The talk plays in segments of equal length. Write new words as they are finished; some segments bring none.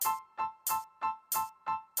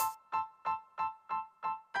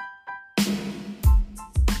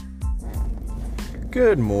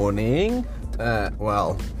Good morning.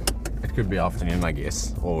 Well, it could be afternoon, I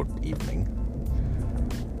guess, or evening.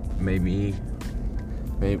 Maybe,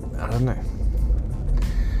 I don't know.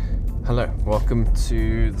 Hello, welcome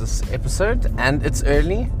to this episode, and it's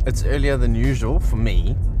early. It's earlier than usual for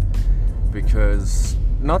me, because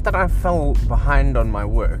not that I fell behind on my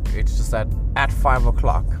work, it's just that at 5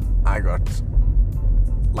 o'clock, I got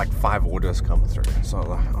like 5 orders come through. So I was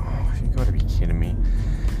like, oh, you gotta be kidding me.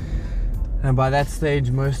 And by that stage,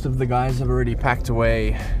 most of the guys have already packed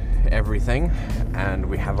away everything, and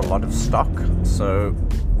we have a lot of stock. So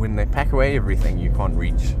when they pack away everything, you can't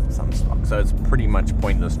reach some stock. So it's pretty much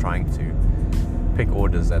pointless trying to pick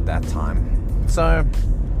orders at that time. So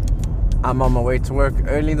I'm on my way to work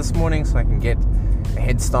early this morning so I can get a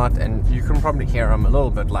head start. And you can probably hear I'm a little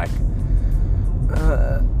bit like,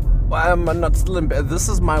 I'm not still in bed. This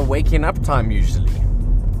is my waking up time usually.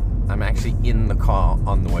 I'm actually in the car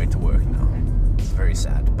on the way to work now. It's very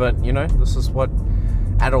sad. But, you know, this is what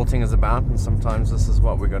adulting is about, and sometimes this is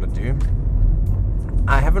what we got to do.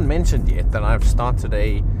 I haven't mentioned yet that I've started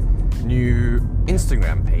a new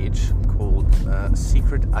Instagram page called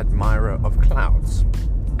Secret Admirer of Clouds.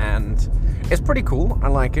 And it's pretty cool. I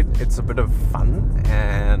like it. It's a bit of fun.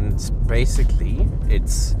 And basically,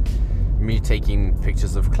 it's me taking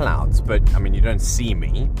pictures of clouds. But, I mean, you don't see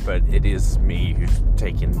me, but it is me who's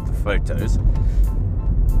taking the photos.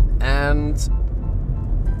 And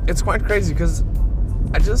it's quite crazy because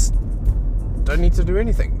I just don't need to do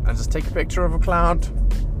anything. I just take a picture of a cloud,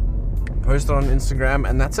 post it on Instagram,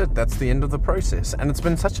 and that's it. That's the end of the process. And it's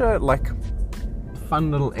been such a fun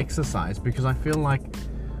little exercise because I feel like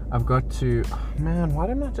I've got to, man, why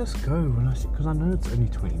don't I just go when I see, because I know it's only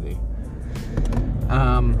 20 there.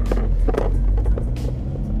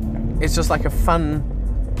 It's just like a fun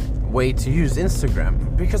way to use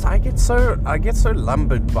Instagram, because I get so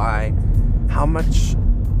lumbered by how much,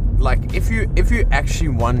 like, if you actually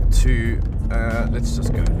want to let's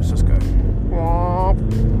just go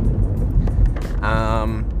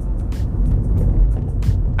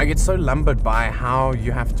I get so lumbered by how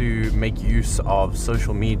you have to make use of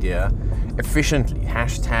social media efficiently.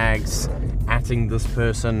 Hashtags, @ing this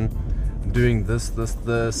person, doing this.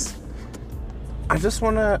 I just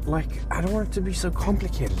want to, I don't want it to be so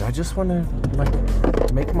complicated. I just want to,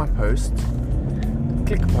 make my post,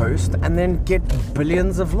 click post, and then get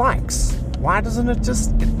billions of likes. Why doesn't it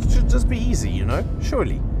should just be easy, you know?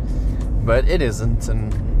 Surely. But it isn't,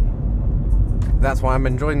 and that's why I'm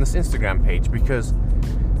enjoying this Instagram page, because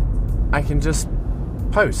I can just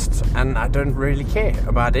post and I don't really care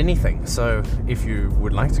about anything. So if you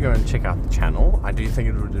would like to go and check out the channel, I do think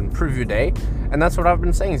it would improve your day, and that's what I've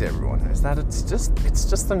been saying to everyone, is that it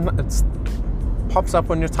pops up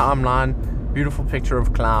on your timeline, beautiful picture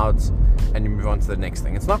of clouds, and you move on to the next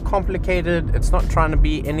thing. It's not complicated. It's not trying to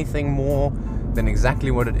be anything more than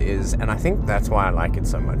exactly what it is, and I think that's why I like it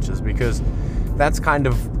so much, is because that's kind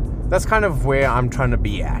of where I'm trying to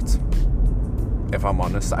be at. If I'm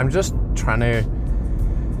honest, I'm just trying to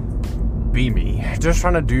be me, just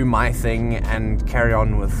trying to do my thing and carry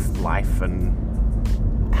on with life and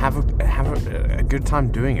have a good time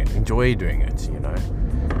doing it, enjoy doing it, you know.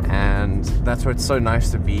 And that's why it's so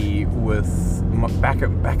nice to be with back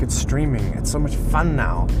at streaming. It's so much fun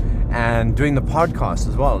now, and doing the podcast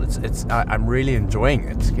as well. I'm really enjoying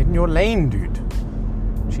it. Get in your lane, dude.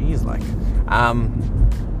 Jeez,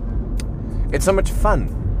 it's so much fun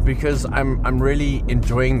because I'm really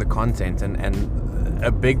enjoying the content, and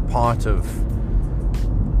a big part of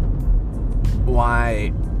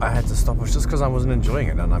why I had to stop was just because I wasn't enjoying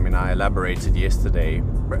it. And I mean, I elaborated yesterday,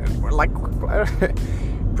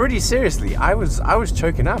 pretty seriously. I was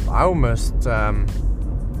choking up. I almost started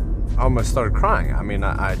crying. I mean,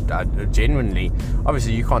 I genuinely,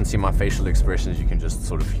 obviously you can't see my facial expressions, you can just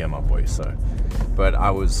sort of hear my voice. So, but I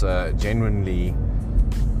was genuinely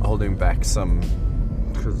holding back some,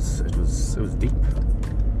 because it was deep.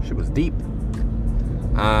 Shit was deep.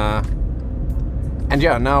 And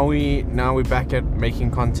yeah, now we're back at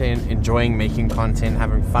making content, enjoying making content,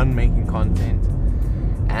 having fun making content,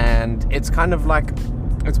 and it's kind of like,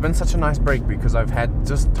 it's been such a nice break because I've had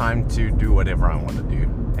just time to do whatever I want to do,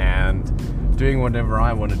 and doing whatever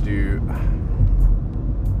I want to do.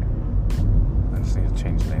 I just need to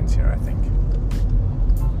change lanes here, I think.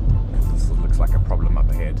 This looks like a problem up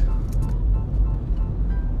ahead.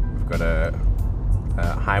 We've got a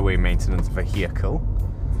highway maintenance vehicle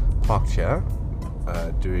parked here,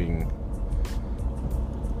 doing,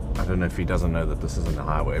 I don't know if he doesn't know that this isn't a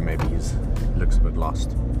highway, maybe he looks a bit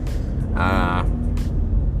lost.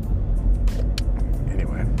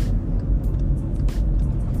 Anyway,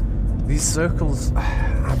 these circles,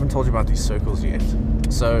 I haven't told you about these circles yet.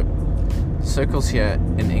 So, circles here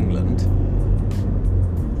in England,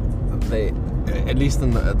 they, at least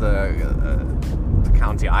in the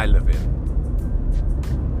county I live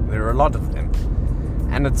in, there are a lot of them,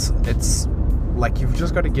 and it's like you've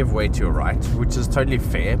just got to give way to your right, which is totally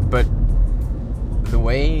fair. But the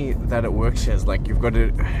way that it works here is like you've got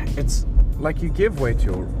to. It's like you give way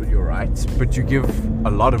to your right, but you give a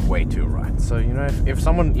lot of way to your right. So if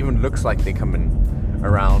someone even looks like they're coming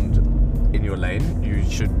around in your lane, you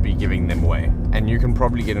should be giving them way, and you can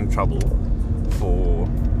probably get in trouble for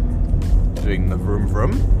doing the vroom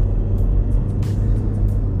vroom.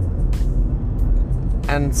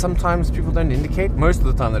 And sometimes people don't indicate. Most of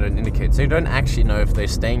the time they don't indicate, so you don't actually know if they're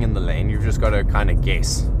staying in the lane. You've just got to kind of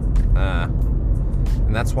guess,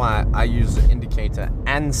 and that's why I use the indicator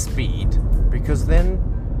and speed, because then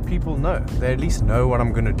people know. They at least know what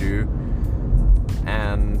I'm going to do,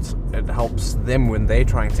 and it helps them when they're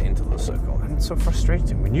trying to enter the circle. And it's so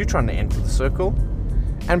frustrating when you're trying to enter the circle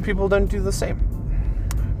and people don't do the same.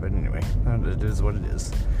 But anyway, it is what it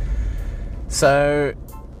is. So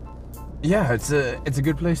yeah, it's a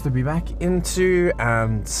good place to be back into,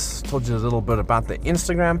 and told you a little bit about the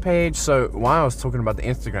Instagram page. So while I was talking about the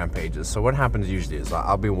Instagram pages, so what happens usually is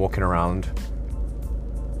I'll be walking around,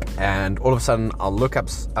 and all of a sudden I'll look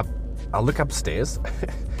upstairs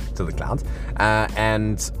to the clouds,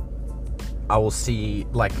 and I will see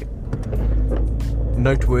like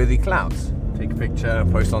noteworthy clouds. Take a picture,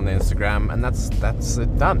 post on the Instagram, and that's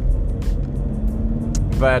it done.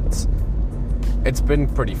 But it's been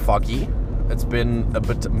pretty foggy. It's been a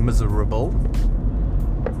bit miserable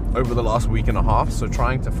over the last week and a half, so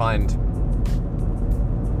trying to find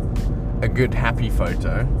a good happy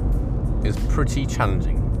photo is pretty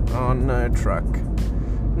challenging. Oh, no truck.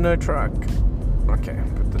 No truck. Okay,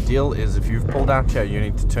 but the deal is if you've pulled out here, you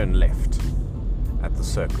need to turn left at the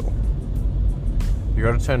circle. You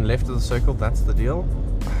got to turn left at the circle, that's the deal.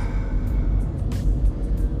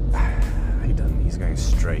 He's going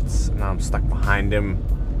straight. Now I'm stuck behind him.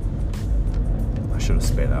 I should have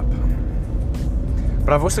sped up.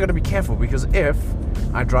 But I've also got to be careful, because if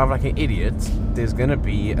I drive like an idiot, there's going to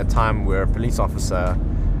be a time where a police officer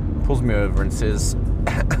pulls me over and says,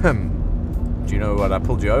 do you know what I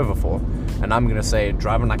pulled you over for? And I'm going to say,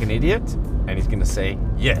 driving like an idiot? And he's going to say,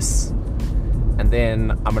 yes. And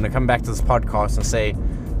then I'm going to come back to this podcast and say,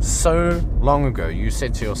 so long ago you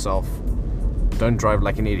said to yourself, don't drive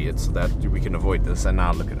like an idiot so that we can avoid this, and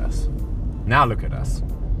now look at us. Now look at us.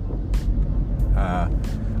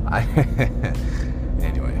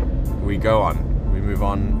 Anyway, we go on. We move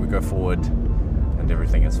on. We go forward, and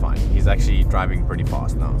everything is fine. He's actually driving pretty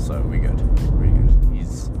fast now, so we're good. We're good.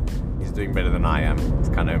 He's doing better than I am. It's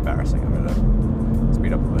kind of embarrassing. I'm gonna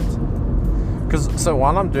speed up a bit. So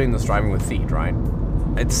while I'm doing this driving with Theed, right,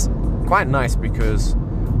 it's quite nice because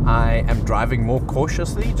I am driving more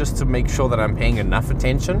cautiously, just to make sure that I'm paying enough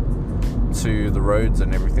attention to the roads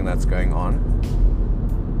and everything that's going on.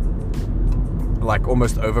 Like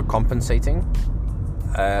almost overcompensating.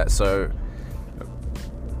 So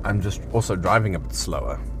I'm just also driving a bit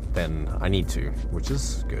slower than I need to, which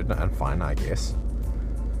is good and fine, I guess.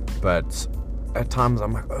 But at times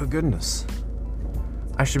I'm like, oh goodness,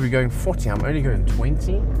 I should be going 40. I'm only going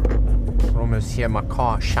 20. I can almost hear my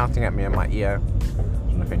car shouting at me in my ear.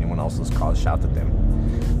 I don't know if anyone else's cars shouted at them,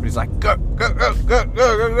 but he's like, go, go, go, go,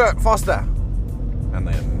 go, go, go, faster. And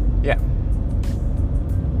then, yeah.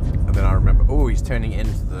 And then I remember, oh, he's turning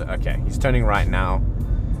into the, okay, he's turning right now.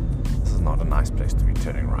 This is not a nice place to be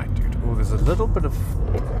turning right, dude. Oh, there's a little bit of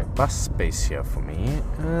bus space here for me.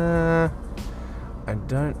 I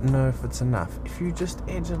don't know if it's enough. If you just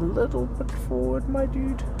edge a little bit forward, my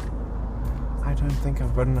dude. I don't think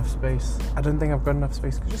I've got enough space. I don't think I've got enough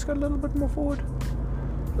space. Could you just go a little bit more forward?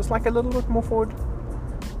 Just like a little bit more forward.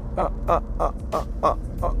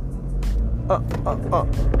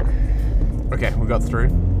 Okay, we got through.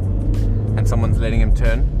 And someone's letting him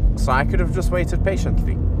turn. So I could have just waited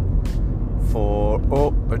patiently.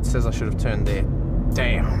 Oh, it says I should have turned there.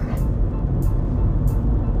 Damn.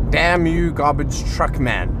 Damn you, garbage truck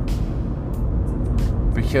man.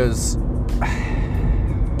 Because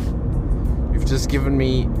you've just given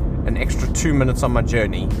me an extra 2 minutes on my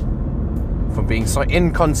journey for being so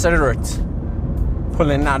inconsiderate,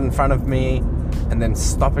 pulling out in front of me and then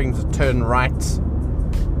stopping to turn right,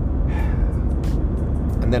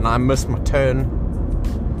 and then I missed my turn,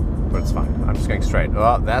 but it's fine. I'm just going straight.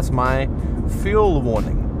 Oh, that's my fuel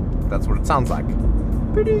warning. That's what it sounds like.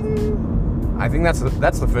 Ba-ding. I think that's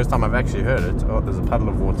the first time I've actually heard it. Oh, there's a puddle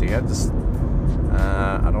of water here. Just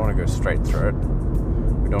I don't want to go straight through it.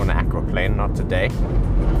 We don't want an aquaplane, not today.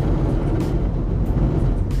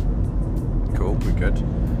 we're good.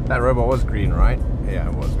 That robot was green, right? Yeah,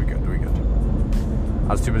 it was. We're good.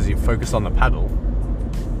 I was too busy focused on the paddle.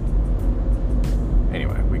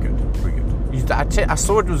 Anyway, we're good. I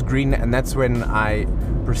saw it was green, and that's when I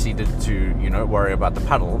proceeded to, worry about the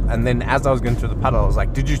paddle. And then as I was going through the paddle, I was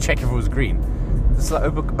like, did you check if it was green? This is like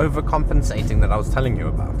overcompensating that I was telling you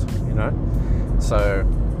about, So,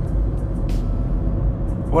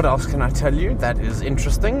 what else can I tell you that is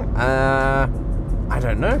interesting? I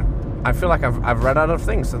don't know. I feel like I've run out of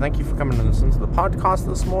things. So thank you for coming and listening to the podcast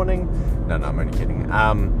this morning. No, I'm only kidding.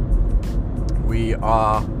 We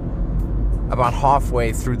are about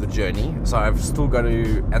halfway through the journey, so I've still got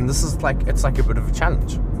to, and this is it's like a bit of a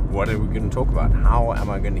challenge. What are we going to talk about? How am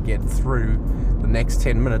I going to get through the next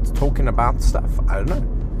 10 minutes talking about stuff? I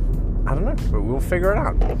don't know, but we'll figure it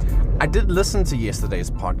out. I did listen to yesterday's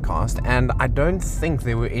podcast, and I don't think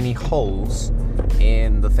there were any holes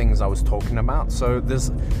in the things I was talking about, so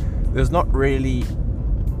there's not really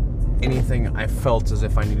anything I felt as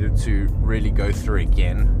if I needed to really go through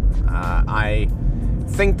again. I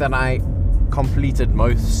think that I completed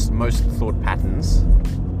most thought patterns,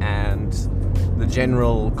 and the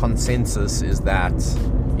general consensus is that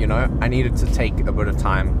I needed to take a bit of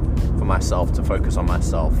time for myself to focus on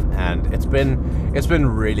myself, and it's been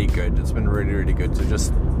really good. It's been really, really good to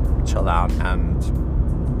just chill out and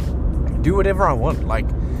do whatever I want.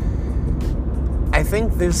 I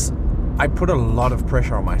think I put a lot of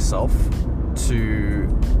pressure on myself to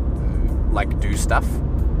do stuff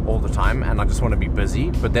all the time, and I just want to be busy,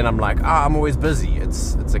 but then I'm like, I'm always busy.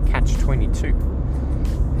 It's a catch-22.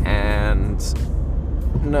 And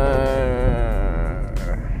no,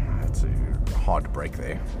 that's a hard brake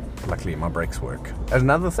there. Luckily my brakes work. That's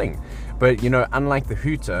another thing, but unlike the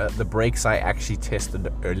Hooter, the brakes I actually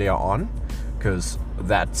tested earlier on, because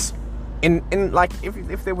that's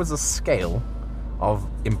if there was a scale of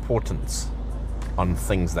importance on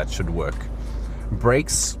things that should work,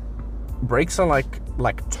 brakes are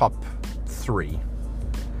like top 3,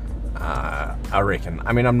 I reckon.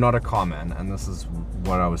 I mean, I'm not a car man, and this is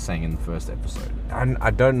what I was saying in the first episode.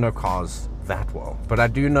 I don't know cars that well, but I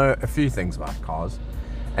do know a few things about cars,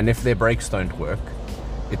 and if their brakes don't work,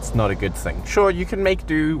 it's not a good thing. Sure, you can make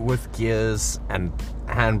do with gears and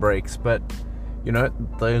handbrakes, but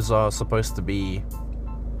those are supposed to be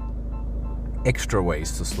extra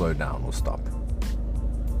ways to slow down or stop.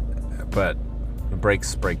 But the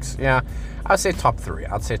brakes, yeah, I'd say top 3.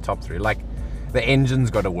 Like, the engine's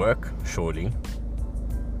got to work, surely,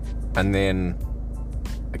 and then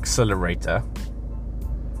accelerator,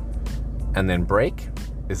 and then brake.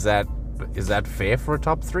 Is that fair for a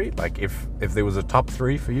top 3? Like, if there was a top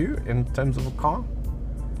 3 for you in terms of a car,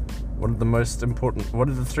 what are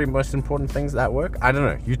the 3 most important things that work? I don't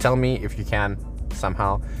know. You tell me if you can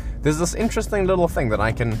somehow. There's this interesting little thing that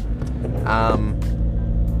I can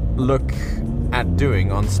look at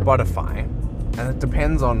doing on Spotify, and it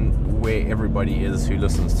depends on where everybody is who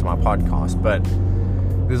listens to my podcast, but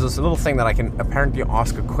there's this little thing that I can apparently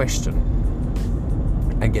ask a question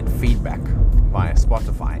and get feedback via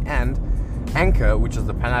Spotify. And Anchor, which is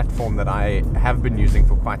the platform that I have been using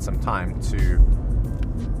for quite some time to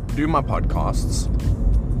do my podcasts,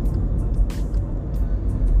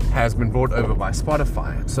 has been brought over by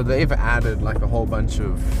Spotify. So they've added a whole bunch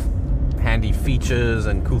of handy features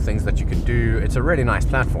and cool things that you can do. It's a really nice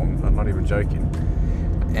platform, I'm not even joking.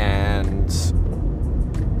 And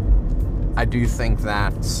I do think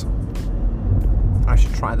that I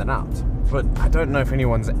should try that out. But I don't know if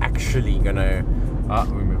anyone's actually gonna...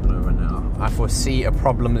 we're moving over now. I foresee a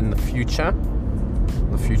problem in the future.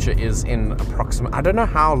 The future is in approximate... I don't know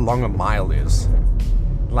how long a mile is.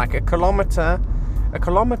 Like a kilometer,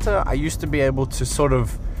 I used to be able to sort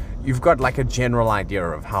of... You've got a general idea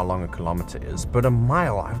of how long a kilometer is, but a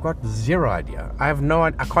mile, I've got zero idea. I have no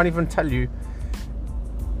idea. I can't even tell you.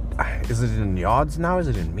 Is it in yards now? Is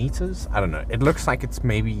it in meters? I don't know. It looks like it's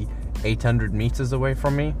maybe 800 meters away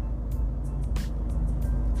from me.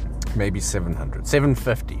 Maybe 700.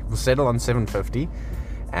 750. We'll settle on 750.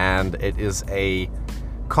 And it is a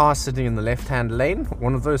car sitting in the left-hand lane.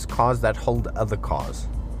 One of those cars that hold other cars.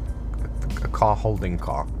 A car holding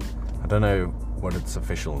car. I don't know what its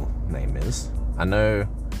official name is. I know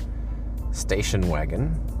station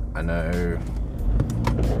wagon. I know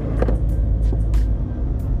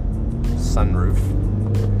sunroof.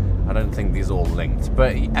 I don't think these are all linked,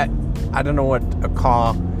 but I don't know what a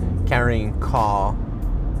car carrying car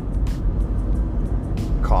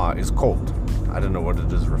is called. I don't know what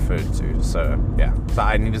it is referred to. So yeah, so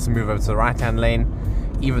I needed to move over to the right hand lane,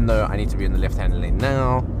 even though I need to be in the left hand lane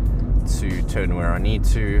now to turn where I need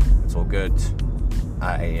to. It's all good.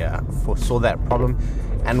 I foresaw that problem.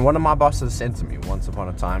 And one of my bosses said to me once upon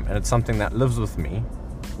a time, and it's something that lives with me,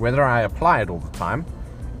 whether I apply it all the time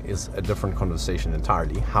is a different conversation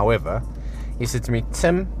entirely. However, he said to me,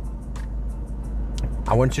 Tim,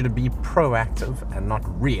 I want you to be proactive and not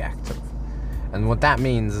reactive. And what that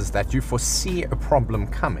means is that you foresee a problem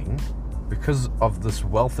coming because of this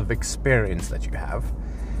wealth of experience that you have.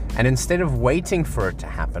 And instead of waiting for it to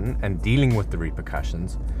happen and dealing with the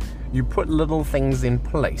repercussions, you put little things in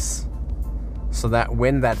place so that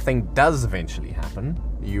when that thing does eventually happen,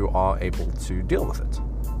 you are able to deal with it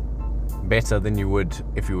better than you would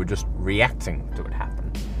if you were just reacting to it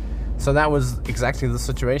happen. So that was exactly the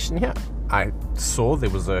situation here. I saw there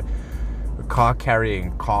was a car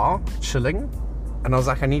carrying car chilling, and I was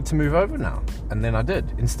like, I need to move over now. And then I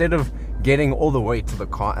did. Instead of getting all the way to the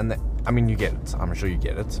car, and I mean, you get it. I'm sure you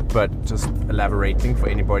get it. But just elaborating for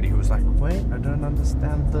anybody who was like, wait, I don't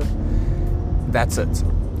understand that's it.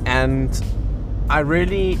 And I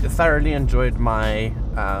really thoroughly enjoyed my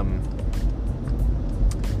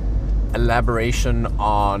elaboration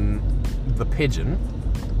on the pigeon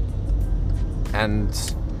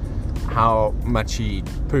and how much he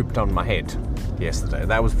pooped on my head yesterday.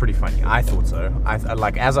 That was pretty funny. I thought so. I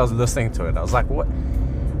like, as I was listening to it, I was like, what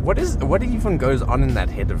even goes on in that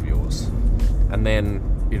head of yours? And then,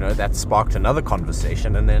 you know, that sparked another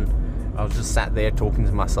conversation, and then I was just sat there talking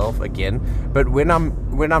to myself again. But when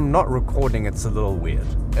I'm not recording, it's a little weird.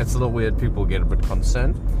 It's a little weird. People get a bit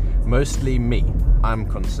concerned. Mostly me. I'm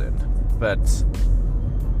concerned. But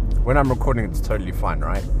when I'm recording, it's totally fine,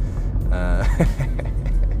 right?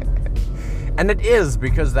 And it is,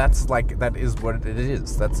 because that is what it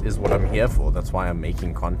is. That is what I'm here for. That's why I'm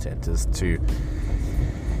making content, is to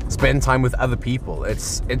spend time with other people.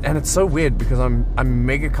 And it's so weird because I'm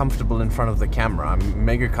mega comfortable in front of the camera. I'm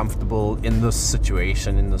mega comfortable in this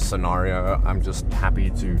situation, in this scenario. I'm just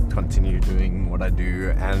happy to continue doing what I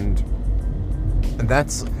do, and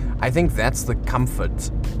I think that's the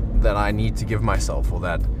comfort that I need to give myself, or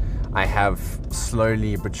that I have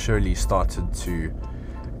slowly but surely started to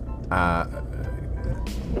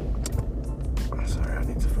sorry, I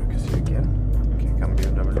need to focus you again. Okay, come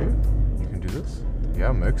BMW. You can do this.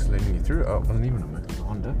 Yeah, Merc's letting you through. Oh, it wasn't even a Merc, it was a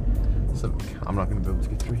Honda. So I'm not going to be able to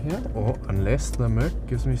get through here, or unless the Merc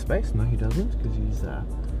gives me space. No, he doesn't, because he's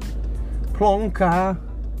plonker.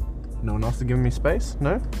 No one else to give me space?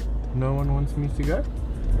 No? No one wants me to go?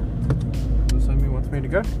 Somebody wants me to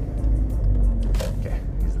go? Okay,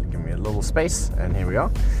 he's giving me a little space, and here we are.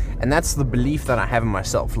 And that's the belief that I have in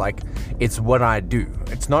myself. Like, it's what I do.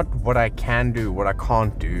 It's not what I can do, what I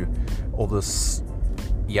can't do, all this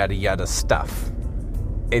yada yada stuff.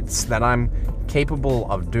 It's that I'm capable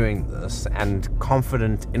of doing this and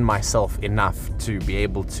confident in myself enough to be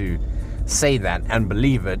able to say that and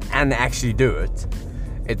believe it and actually do it.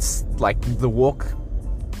 It's like the walk,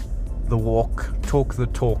 talk the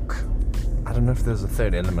talk. I don't know if there's a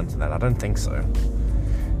third element to that. I don't think so.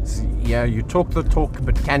 Yeah, you talk the talk,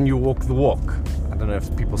 but can you walk the walk? I don't know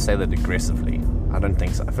if people say that aggressively. I don't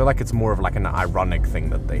think so. I feel like it's more of like an ironic thing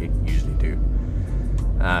that they usually do.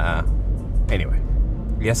 Anyway,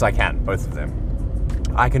 yes, I can, both of them.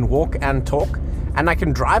 I can walk and talk, and I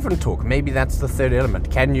can drive and talk. Maybe that's the third element.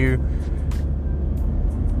 Can you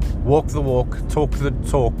walk the walk, talk the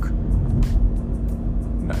talk?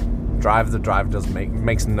 No. Drive the drive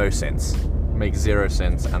makes no sense. Makes zero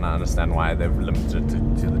sense, and I understand why they've limited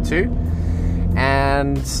it to the two,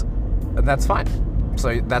 and that's fine.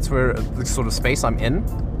 So that's where the sort of space I'm in.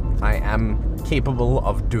 I am capable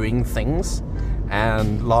of doing things,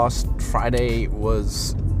 and last Friday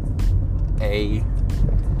was a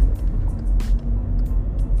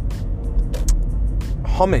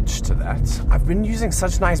homage to that. I've been using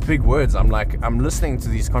such nice big words. I'm listening to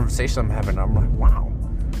these conversations I'm having, I'm like, wow,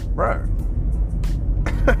 bro.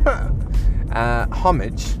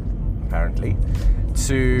 Homage, apparently,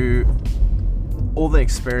 to all the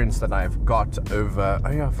experience that I've got over...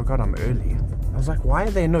 Oh yeah, I forgot I'm early. I was like, why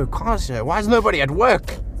are there no cars here? Why is nobody at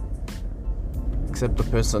work? Except the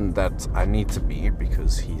person that I need to be,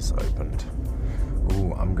 because he's opened.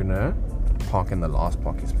 Ooh, I'm gonna park in the last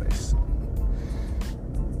parking space,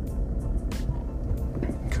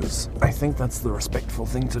 because I think that's the respectful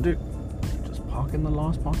thing to do. Park in the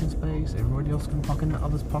last parking space. Everybody else can park in the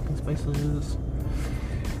other parking spaces.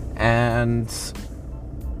 And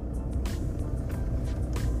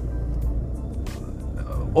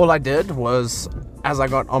all I did was, as I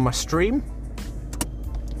got on my stream,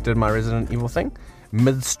 did my Resident Evil thing.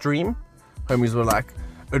 Midstream, homies were like,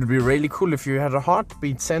 it would be really cool if you had a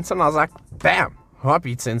heartbeat sensor. And I was like, bam,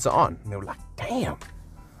 heartbeat sensor on. And they were like, damn,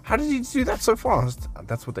 how did you do that so fast?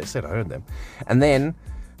 That's what they said. I heard them. And then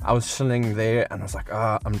I was chilling there and I was like,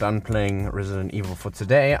 I'm done playing Resident Evil for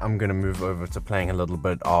today. I'm going to move over to playing a little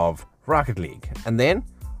bit of Rocket League. And then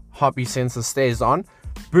heartbeat sensor stays on.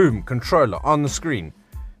 Boom, controller on the screen.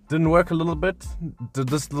 Didn't work a little bit. Did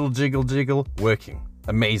this little jiggle, working.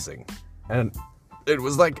 Amazing. And it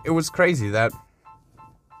was crazy that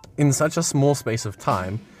in such a small space of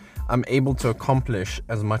time, I'm able to accomplish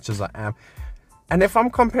as much as I am. And if I'm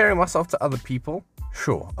comparing myself to other people,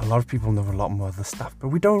 sure, a lot of people know a lot more of this stuff, but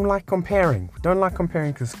we don't like comparing. We don't like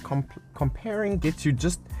comparing because comparing gets you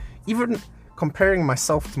even comparing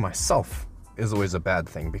myself to myself is always a bad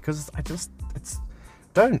thing because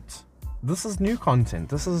don't. This is new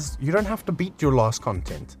content. You don't have to beat your last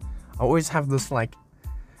content. I always have this,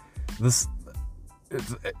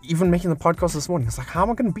 even making the podcast this morning, it's like, how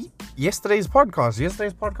am I going to beat yesterday's podcast?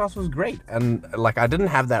 Yesterday's podcast was great. And I didn't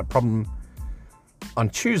have that problem on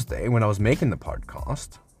Tuesday when I was making the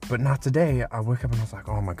podcast, but now today I woke up and I was like,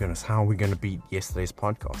 oh my goodness, how are we going to beat yesterday's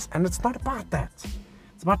podcast? And it's not about that.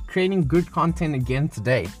 It's about creating good content again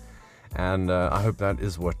today. And I hope that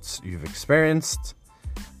is what you've experienced.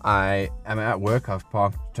 I am at work. I've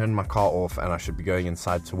turned my car off and I should be going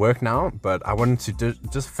inside to work now, but I wanted to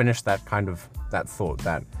just finish that thought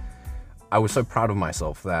that I was so proud of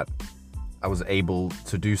myself that I was able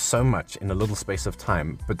to do so much in a little space of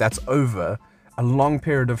time, but that's over a long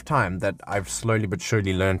period of time that I've slowly but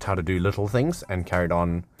surely learned how to do little things and carried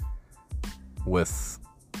on with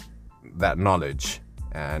that knowledge.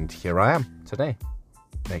 And here I am today,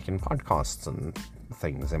 making podcasts and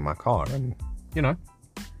things in my car, and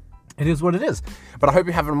it is what it is. But I hope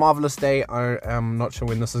you have a marvelous day. I am not sure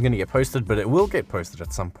when this is going to get posted, but it will get posted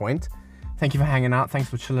at some point. Thank you for hanging out. Thanks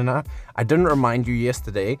for chilling out. I didn't remind you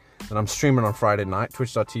yesterday that I'm streaming on Friday night,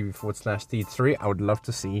 twitch.tv/T3. I would love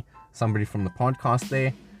to see somebody from the podcast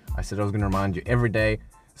there. I said I was going to remind you every day.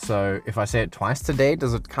 So if I say it twice today,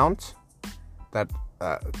 does it count? That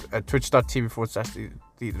at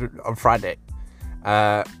twitch.tv/T3 on Friday.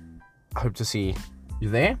 I hope to see you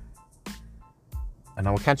there. And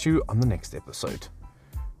I will catch you on the next episode.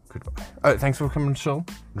 Goodbye. Oh, thanks for coming, Chill.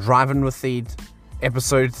 Driving with Theed,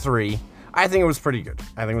 episode 3. I think it was pretty good.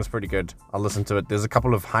 I'll listen to it. There's a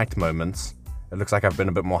couple of height moments. It looks like I've been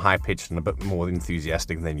a bit more high-pitched and a bit more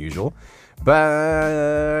enthusiastic than usual.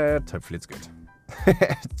 But hopefully it's good.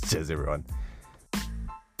 Cheers, everyone.